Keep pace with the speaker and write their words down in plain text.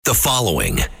The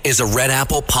following is a Red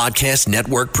Apple Podcast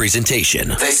Network presentation.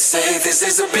 They say this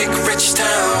is a big rich town.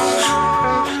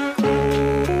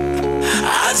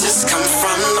 I just come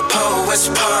from the poet's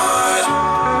part.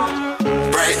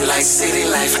 Bright light, city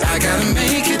life, I gotta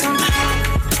make it.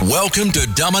 Welcome to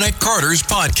Dominic Carter's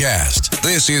podcast.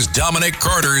 This is Dominic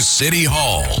Carter's City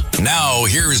Hall. Now,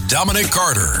 here's Dominic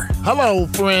Carter. Hello,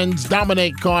 friends.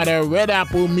 Dominic Carter, Red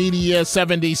Apple Media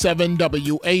 77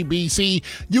 WABC.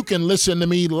 You can listen to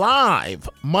me live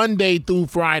Monday through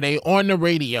Friday on the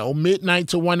radio, midnight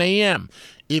to 1 a.m.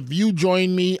 If you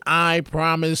join me, I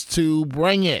promise to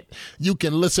bring it. You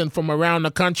can listen from around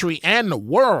the country and the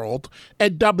world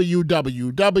at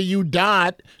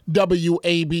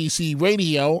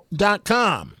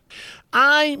www.wabcradio.com.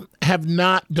 I have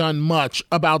not done much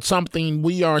about something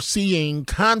we are seeing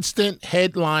constant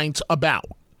headlines about.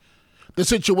 The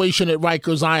situation at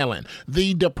Rikers Island,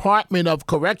 the Department of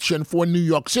Correction for New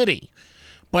York City.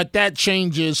 But that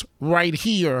changes right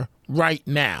here, right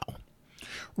now.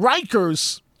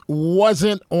 Rikers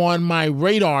wasn't on my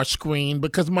radar screen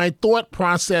because my thought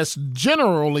process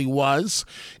generally was,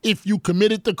 if you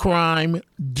committed the crime,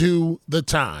 do the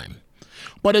time.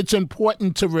 But it's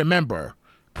important to remember,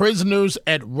 prisoners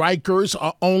at Rikers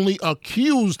are only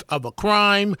accused of a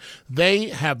crime. They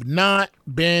have not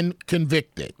been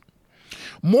convicted.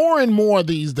 More and more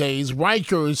these days,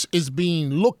 Rikers is being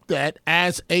looked at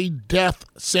as a death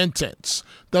sentence.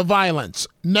 The violence,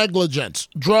 negligence,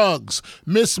 drugs,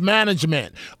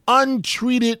 mismanagement,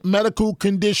 untreated medical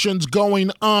conditions going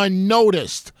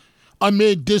unnoticed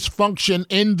amid dysfunction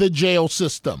in the jail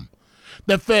system.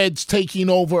 The feds taking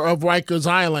over of Rikers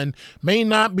Island may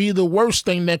not be the worst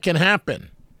thing that can happen.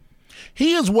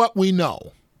 Here's what we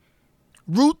know.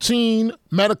 Routine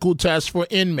medical tests for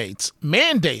inmates,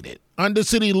 mandated under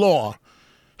city law,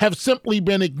 have simply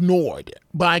been ignored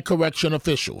by correction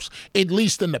officials, at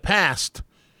least in the past,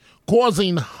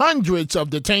 causing hundreds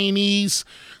of detainees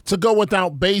to go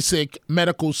without basic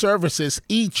medical services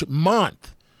each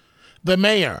month. The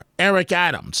mayor, Eric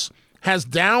Adams, has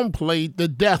downplayed the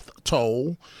death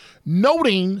toll,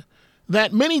 noting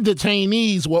that many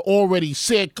detainees were already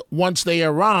sick once they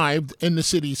arrived in the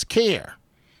city's care.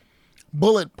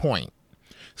 Bullet point: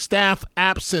 staff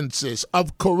absences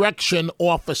of correction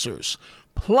officers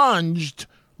plunged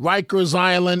Rikers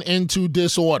Island into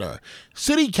disorder.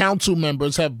 City council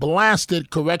members have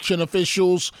blasted correction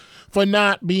officials for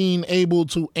not being able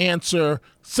to answer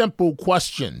simple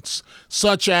questions,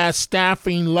 such as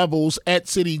staffing levels at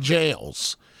city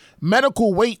jails,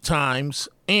 medical wait times,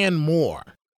 and more.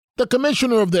 The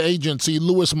commissioner of the agency,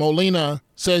 Louis Molina,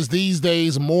 says these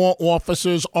days more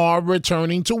officers are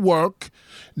returning to work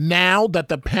now that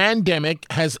the pandemic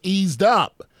has eased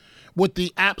up, with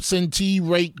the absentee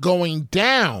rate going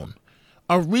down.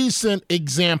 A recent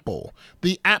example,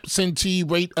 the absentee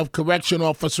rate of correction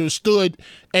officers stood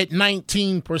at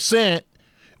 19%,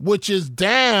 which is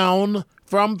down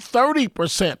from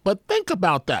 30%. But think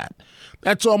about that.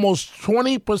 That's almost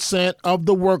 20% of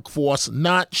the workforce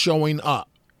not showing up.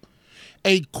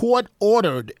 A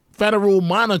court-ordered federal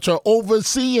monitor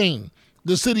overseeing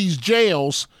the city's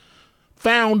jails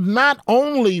found not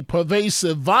only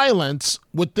pervasive violence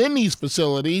within these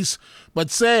facilities,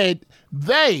 but said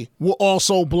they were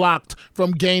also blocked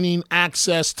from gaining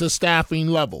access to staffing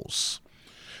levels.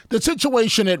 The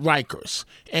situation at Rikers,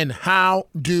 and how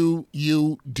do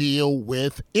you deal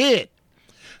with it?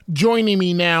 Joining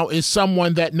me now is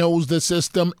someone that knows the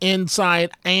system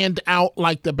inside and out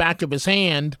like the back of his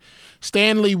hand,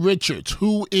 Stanley Richards,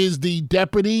 who is the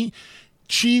Deputy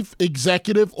Chief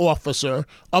Executive Officer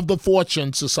of the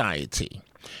Fortune Society,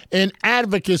 an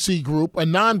advocacy group, a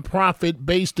nonprofit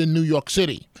based in New York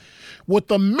City, with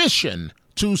a mission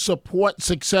to support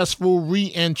successful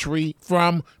re-entry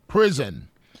from prison.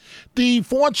 The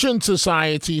Fortune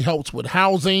Society helps with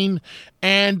housing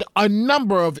and a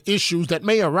number of issues that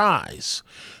may arise.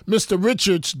 Mr.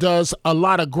 Richards does a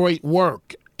lot of great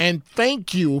work, and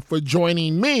thank you for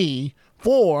joining me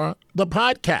for the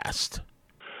podcast.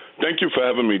 Thank you for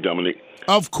having me, Dominic.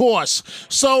 Of course.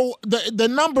 So the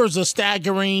numbers are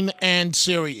staggering and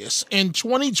serious. In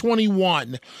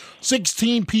 2021,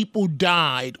 16 people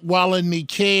died while in the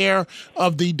care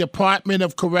of the Department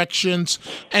of Corrections.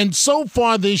 And so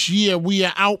far this year, we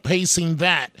are outpacing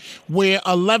that, where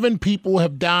 11 people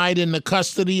have died in the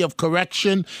custody of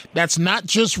correction. That's not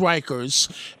just Rikers,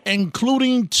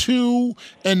 including 2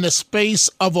 in the space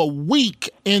of a week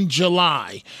in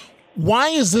July. Why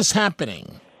is this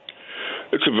happening?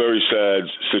 It's a very sad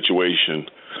situation.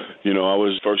 You know, I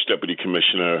was first deputy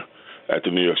commissioner at the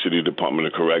New York City Department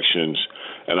of Corrections,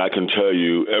 and I can tell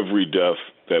you every death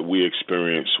that we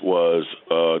experienced was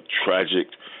a tragic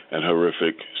and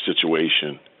horrific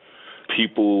situation.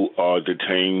 People are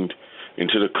detained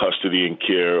into the custody and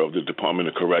care of the Department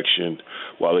of Correction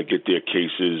while they get their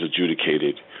cases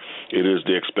adjudicated. It is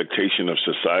the expectation of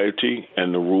society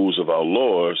and the rules of our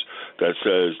laws that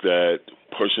says that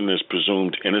person is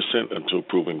presumed innocent until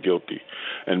proven guilty.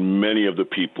 And many of the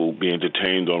people being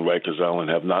detained on Rikers Island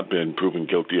have not been proven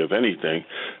guilty of anything.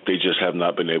 They just have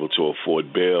not been able to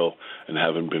afford bail and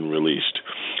haven't been released.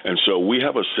 And so we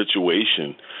have a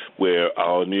situation where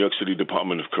our New York City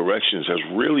Department of Corrections has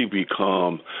really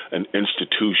become an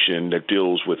institution that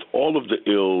deals with all of the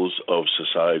ills of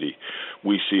society.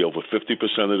 We see over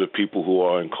 50% of the people who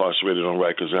are incarcerated on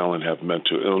Rikers Island have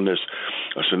mental illness.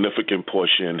 A significant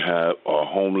portion are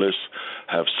homeless,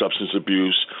 have substance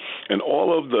abuse, and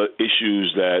all of the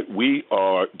issues that we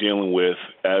are dealing with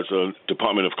as a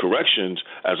Department of Corrections,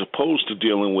 as opposed to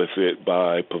dealing with it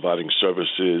by providing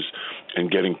services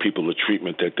and getting people the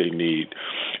treatment that they need.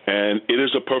 And it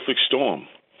is a perfect storm,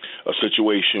 a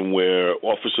situation where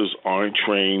officers aren't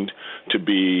trained to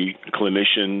be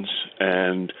clinicians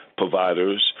and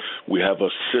providers. We have a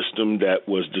system that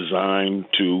was designed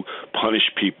to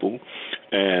punish people,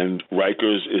 and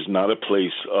Rikers is not a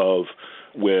place of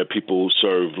where people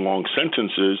serve long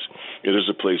sentences. It is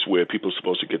a place where people are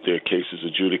supposed to get their cases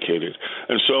adjudicated.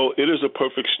 And so it is a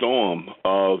perfect storm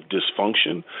of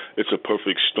dysfunction. It's a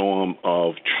perfect storm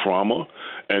of trauma.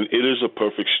 And it is a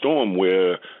perfect storm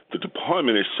where the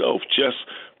department itself just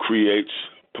creates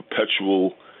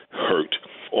perpetual hurt.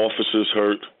 Officers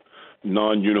hurt,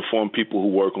 non-uniform people who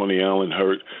work on the island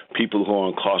hurt, people who are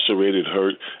incarcerated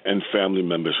hurt, and family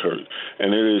members hurt.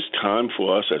 And it is time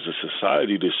for us as a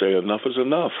society to say enough is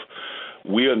enough.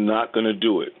 We are not going to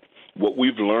do it. What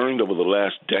we've learned over the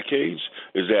last decades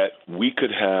is that we could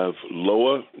have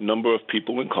lower number of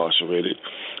people incarcerated,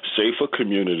 safer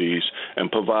communities,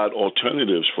 and provide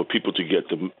alternatives for people to get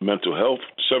the mental health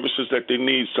services that they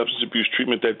need, substance abuse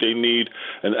treatment that they need,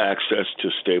 and access to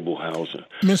stable housing.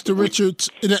 Mr. Richards,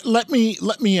 let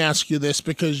me ask you this,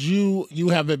 because you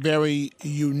have a very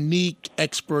unique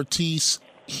expertise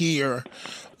here.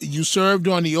 You served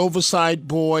on the oversight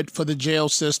board for the jail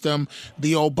system.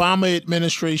 The Obama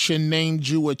administration named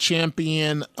you a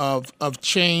champion of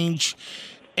change.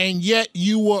 And yet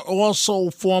you were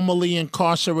also formerly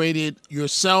incarcerated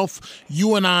yourself.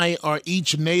 You and I are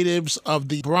each natives of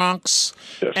the Bronx.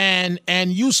 Yes.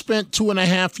 And you spent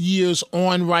 2.5 years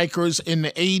on Rikers in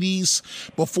the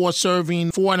 80s before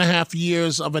serving 4.5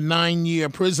 years of a 9-year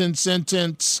prison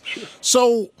sentence.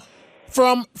 So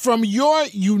from your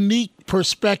unique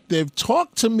perspective,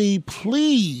 talk to me,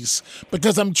 please,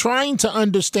 because I'm trying to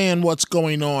understand what's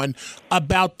going on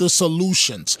about the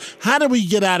solutions. How do we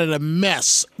get out of the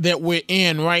mess that we're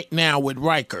in right now with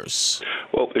Rikers?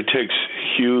 Well, it takes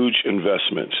huge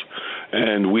investments,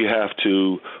 and we have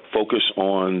to focus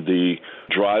on the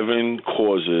driving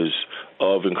causes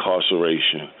of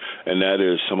incarceration, and that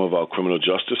is some of our criminal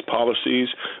justice policies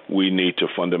we need to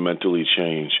fundamentally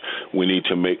change. We need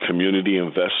to make community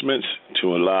investments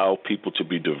to allow people to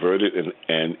be diverted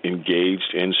and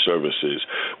engaged in services.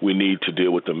 We need to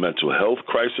deal with the mental health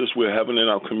crisis we're having in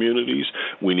our communities.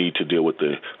 We need to deal with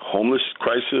the homeless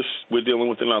crisis we're dealing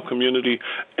with in our community,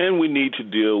 and we need to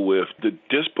deal with the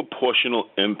disproportionate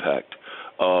impact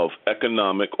of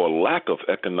economic or lack of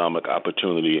economic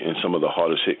opportunity in some of the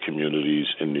hardest hit communities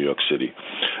in New York City.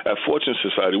 At Fortune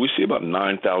Society, we see about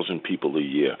 9,000 people a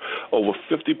year. Over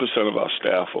 50% of our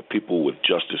staff are people with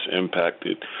justice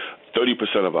impacted.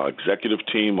 30% of our executive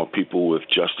team are people with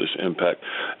justice impact.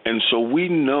 And so we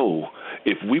know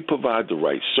if we provide the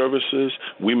right services,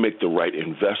 we make the right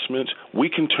investments, we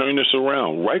can turn this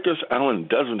around. Rikers Island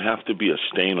doesn't have to be a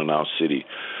stain on our city.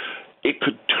 It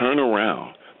could turn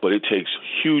around, but it takes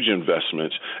huge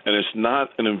investments, and it's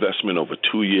not an investment over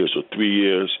 2 years or 3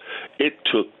 years. It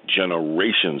took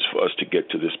generations for us to get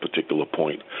to this particular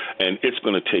point, and it's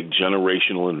going to take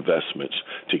generational investments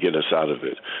to get us out of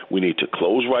it. We need to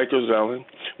close Rikers Island.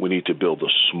 We need to build a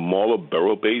smaller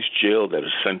borough-based jail that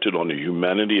is centered on the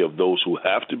humanity of those who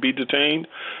have to be detained,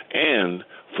 and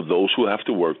for those who have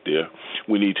to work there,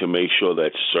 we need to make sure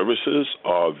that services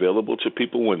are available to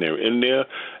people when they're in there.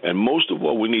 And most of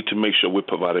all, we need to make sure we're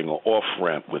providing an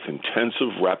off-ramp with intensive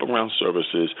wraparound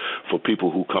services for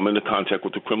people who come into contact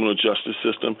with the criminal justice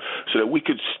system so that we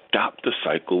could stop the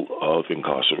cycle of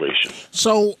incarceration.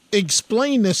 So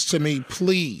explain this to me,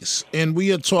 please. And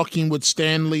we are talking with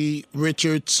Stanley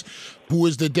Richards, who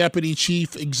is the Deputy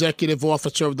Chief Executive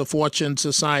Officer of the Fortune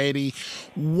Society.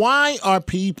 Why are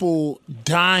people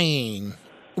dying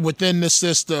within the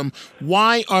system?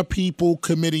 Why are people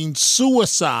committing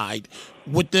suicide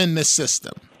within the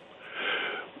system?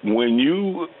 When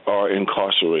you are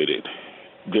incarcerated,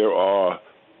 there are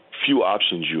few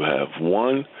options you have.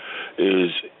 One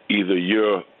is either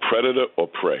you're predator or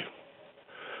prey.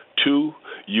 Two,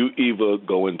 you either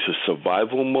go into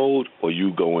survival mode or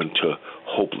you go into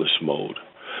hopeless mode.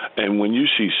 And when you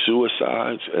see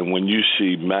suicides and when you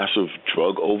see massive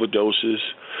drug overdoses,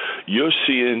 you're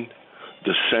seeing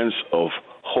the sense of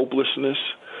hopelessness,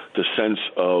 the sense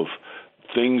of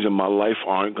things in my life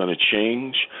aren't going to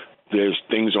change,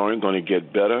 things aren't going to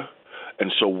get better,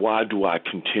 and so why do I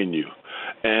continue?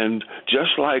 And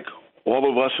just like all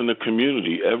of us in the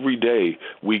community, every day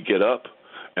we get up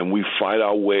and we fight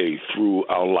our way through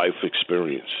our life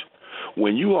experience.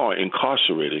 When you are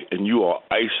incarcerated and you are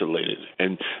isolated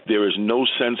and there is no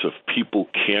sense of people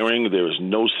caring, there is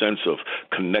no sense of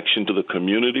connection to the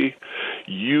community,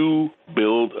 you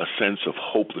build a sense of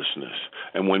hopelessness.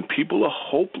 And when people are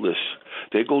hopeless,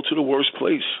 they go to the worst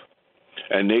place.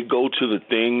 And they go to the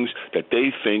things that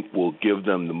they think will give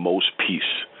them the most peace.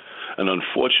 And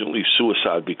unfortunately,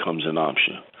 suicide becomes an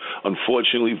option.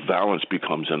 Unfortunately, violence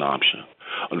becomes an option.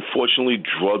 Unfortunately,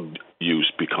 drug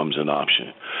use becomes an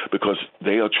option because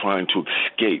they are trying to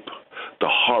escape the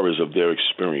horrors of their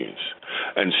experience.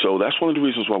 And so that's one of the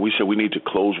reasons why we say we need to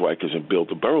close Rikers and build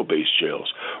the borough-based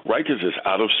jails. Rikers is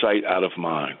out of sight, out of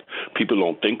mind. People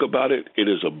don't think about it. It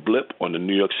is a blip on the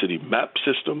New York City map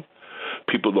system.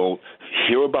 People don't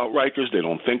hear about Rikers. They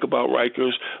don't think about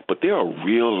Rikers. But there are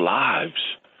real lives,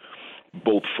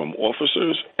 both from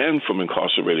officers and from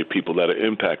incarcerated people that are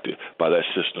impacted by that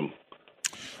system.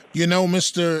 You know,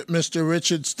 Mr.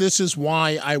 Richards, this is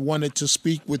why I wanted to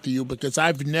speak with you, because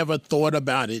I've never thought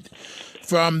about it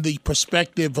from the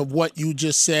perspective of what you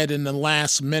just said in the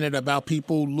last minute about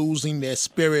people losing their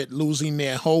spirit, losing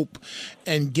their hope,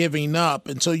 and giving up.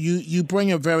 And so you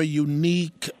bring a very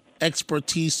unique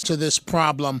expertise to this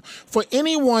problem. For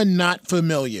anyone not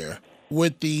familiar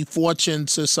with the Fortune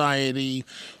Society,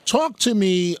 talk to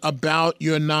me about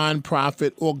your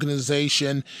nonprofit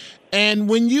organization. And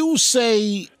when you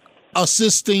say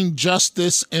assisting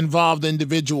justice-involved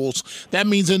individuals, that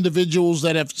means individuals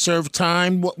that have served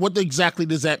time. What exactly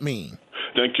does that mean?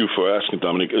 Thank you for asking,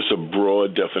 Dominic. It's a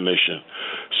broad definition.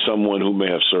 Someone who may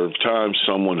have served time,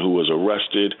 someone who was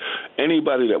arrested,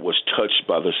 anybody that was touched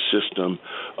by the system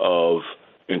of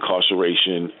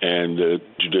incarceration and the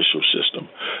judicial system.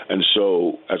 And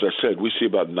so, as I said, we see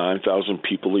about 9,000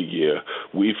 people a year.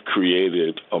 We've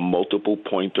created a multiple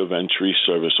point of entry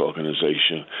service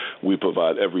organization. We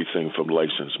provide everything from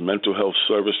licensed mental health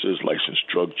services, licensed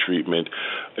drug treatment,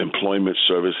 employment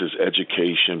services,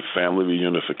 education, family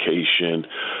reunification,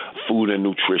 food and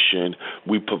nutrition.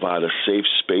 We provide a safe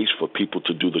space for people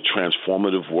to do the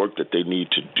transformative work that they need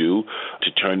to do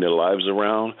to turn their lives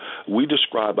around. We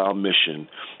describe our mission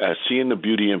as seeing the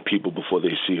beauty in people before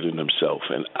they see it in themselves.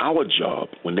 And our job,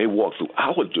 when they walk through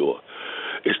our door,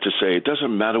 is to say, it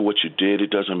doesn't matter what you did,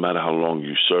 it doesn't matter how long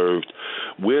you served.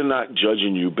 We're not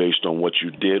judging you based on what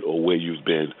you did or where you've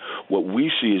been. What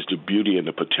we see is the beauty and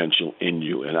the potential in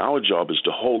you. And our job is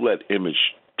to hold that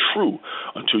image true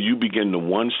until you begin to,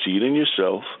 one, see it in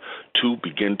yourself, two,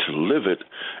 begin to live it,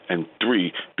 and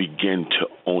three, begin to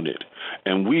own it.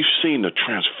 And we've seen the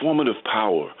transformative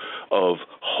power of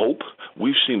hope.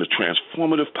 We've seen the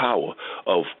transformative power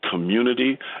of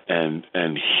community and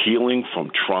healing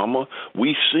from trauma.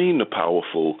 We've seen the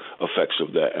powerful effects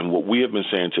of that. And what we have been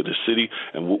saying to the city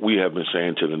and what we have been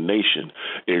saying to the nation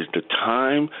is the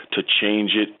time to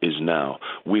change it is now.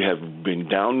 We have been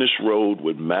down this road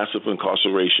with massive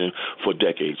incarceration for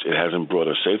decades. It hasn't brought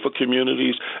us safer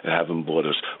communities. It hasn't brought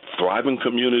us thriving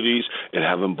communities. It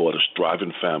hasn't brought us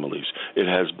thriving families. It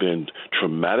has been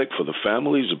traumatic for the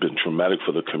families. It's been traumatic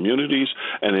for the communities.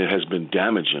 And it has been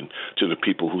damaging to the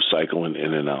people who cycle in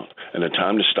and out. And the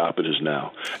time to stop it is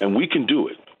now. And we can do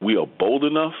it. We are bold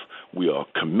enough, we are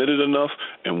committed enough,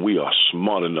 and we are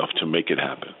smart enough to make it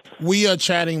happen. We are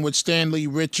chatting with Stanley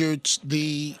Richards,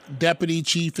 the Deputy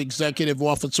Chief Executive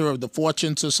Officer of the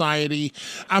Fortune Society.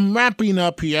 I'm wrapping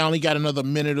up here. I only got another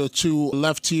minute or two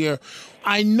left here.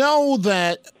 I know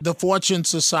that the Fortune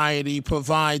Society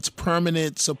provides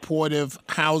permanent supportive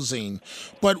housing,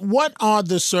 but what are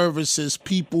the services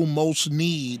people most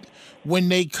need when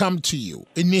they come to you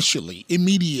initially,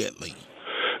 immediately?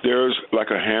 There's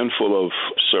like a handful of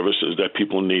services that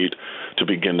people need to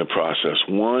begin the process.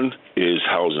 One is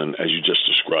housing, as you just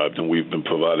described, and we've been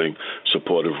providing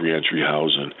supportive reentry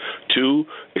housing. Two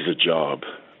is a job,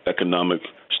 economic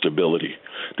stability.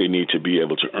 They need to be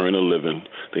able to earn a living.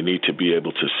 They need to be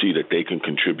able to see that they can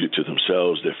contribute to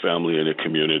themselves, their family, and their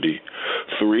community.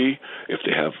 Three, if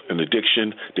they have an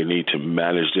addiction, they need to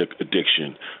manage their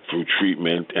addiction through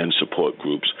treatment and support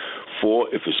groups.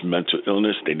 Before, if it's mental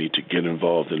illness, they need to get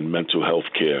involved in mental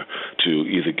health care to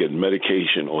either get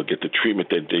medication or get the treatment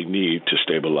that they need to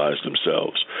stabilize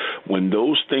themselves. When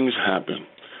those things happen,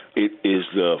 it is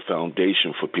the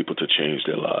foundation for people to change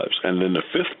their lives. And then the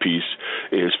fifth piece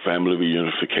is family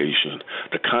reunification,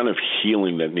 the kind of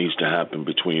healing that needs to happen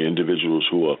between individuals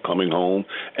who are coming home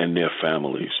and their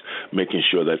families, making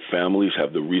sure that families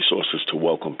have the resources to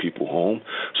welcome people home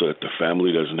so that the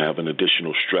family doesn't have an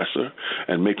additional stressor,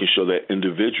 and making sure that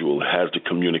individual has the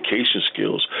communication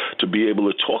skills to be able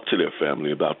to talk to their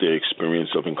family about their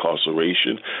experience of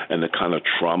incarceration and the kind of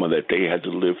trauma that they had to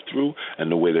live through and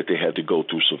the way that they had to go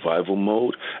through survival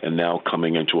mode, and now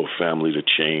coming into a family to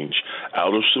change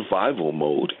out of survival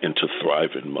mode into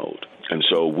thriving mode. And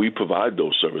so we provide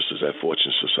those services at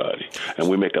Fortune Society, and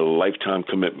we make a lifetime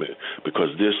commitment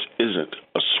because this isn't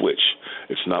a switch.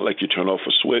 It's not like you turn off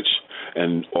a switch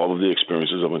and all of the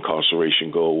experiences of incarceration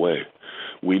go away.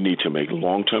 We need to make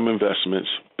long-term investments,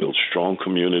 build strong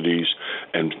communities,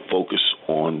 and focus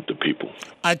on the people.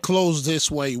 I close this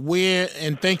way.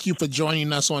 And thank you for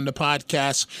joining us on the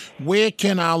podcast. Where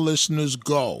can our listeners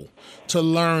go to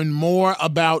learn more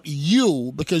about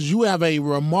you? Because you have a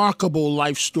remarkable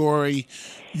life story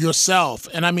yourself.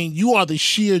 And I mean, you are the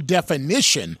sheer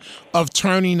definition of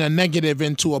turning a negative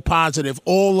into a positive,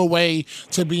 all the way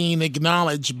to being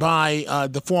acknowledged by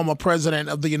the former president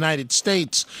of the United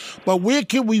States. But where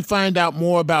can we find out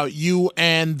more about you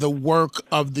and the work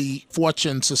of the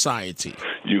Fortune Society?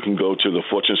 You can go to the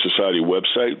Fortune Society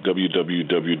website,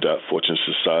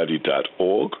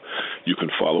 www.fortunesociety.org. You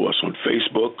can follow us on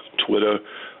Facebook, Twitter,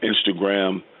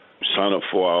 Instagram, sign up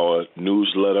for our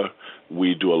newsletter.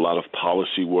 We do a lot of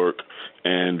policy work,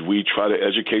 and we try to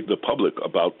educate the public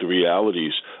about the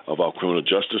realities of our criminal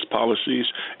justice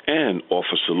policies and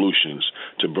offer solutions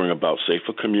to bring about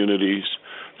safer communities,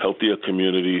 healthier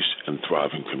communities, and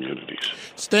thriving communities.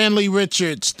 Stanley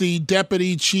Richards, the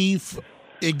Deputy Chief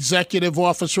Executive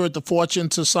Officer at the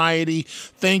Fortune Society,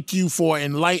 thank you for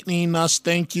enlightening us.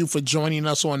 Thank you for joining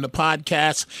us on the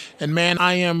podcast. And man,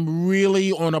 I am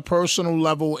really on a personal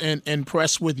level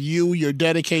impressed with you, your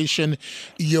dedication,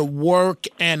 your work,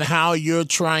 and how you're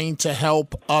trying to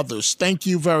help others. Thank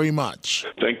you very much.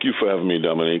 Thank you for having me,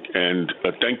 Dominic, and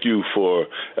thank you for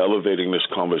elevating this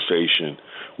conversation.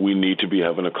 We need to be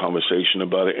having a conversation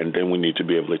about it, and then we need to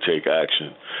be able to take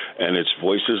action. And it's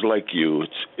voices like you,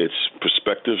 it's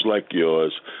perspectives like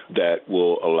yours that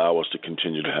will allow us to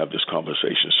continue to have this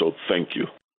conversation. So thank you.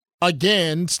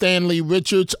 Again, Stanley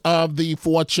Richards of the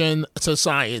Fortune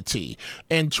Society.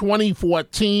 In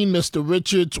 2014, Mr.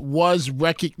 Richards was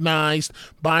recognized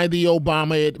by the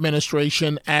Obama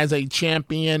administration as a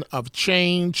champion of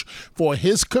change for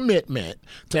his commitment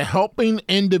to helping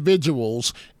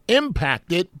individuals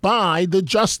impacted by the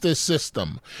justice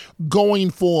system. Going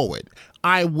forward,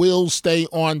 I will stay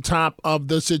on top of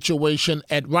the situation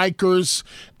at Rikers,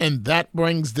 and that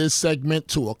brings this segment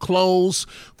to a close.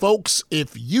 Folks,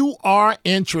 if you are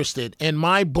interested in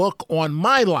my book on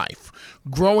my life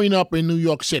growing up in New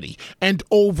York City and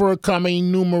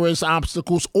overcoming numerous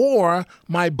obstacles, or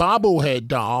my bobblehead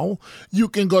doll, you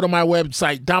can go to my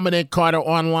website,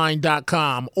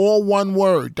 DominicCarterOnline.com, all one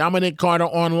word,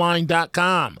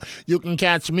 DominicCarterOnline.com. You can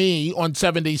catch me on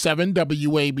 77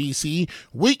 WABC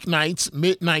weeknights,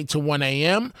 midnight to 1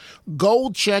 a.m. Go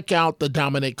check out the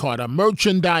Dominic Carter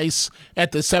merchandise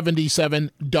at the 77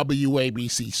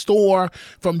 WABC store,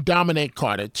 from Dominic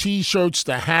Carter t-shirts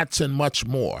to hats and much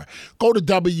more. Go to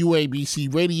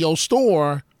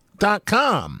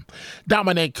WABCRadiostore.com.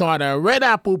 Dominic Carter, Red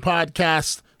Apple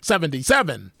Podcast,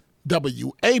 77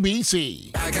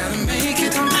 WABC. I gotta make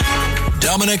it.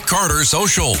 Dominic Carter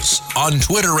Socials on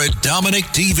Twitter at Dominic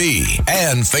TV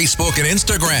and Facebook and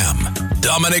Instagram.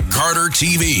 Dominic Carter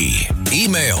TV.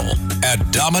 Email at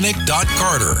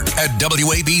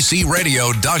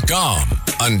dominic.carter@wabcradio.com.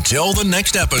 Until the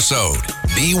next episode,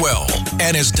 be well.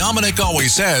 And as Dominic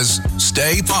always says,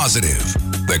 stay positive.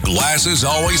 The glass is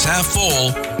always half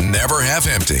full, never half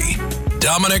empty.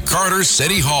 Dominic Carter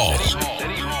City Hall.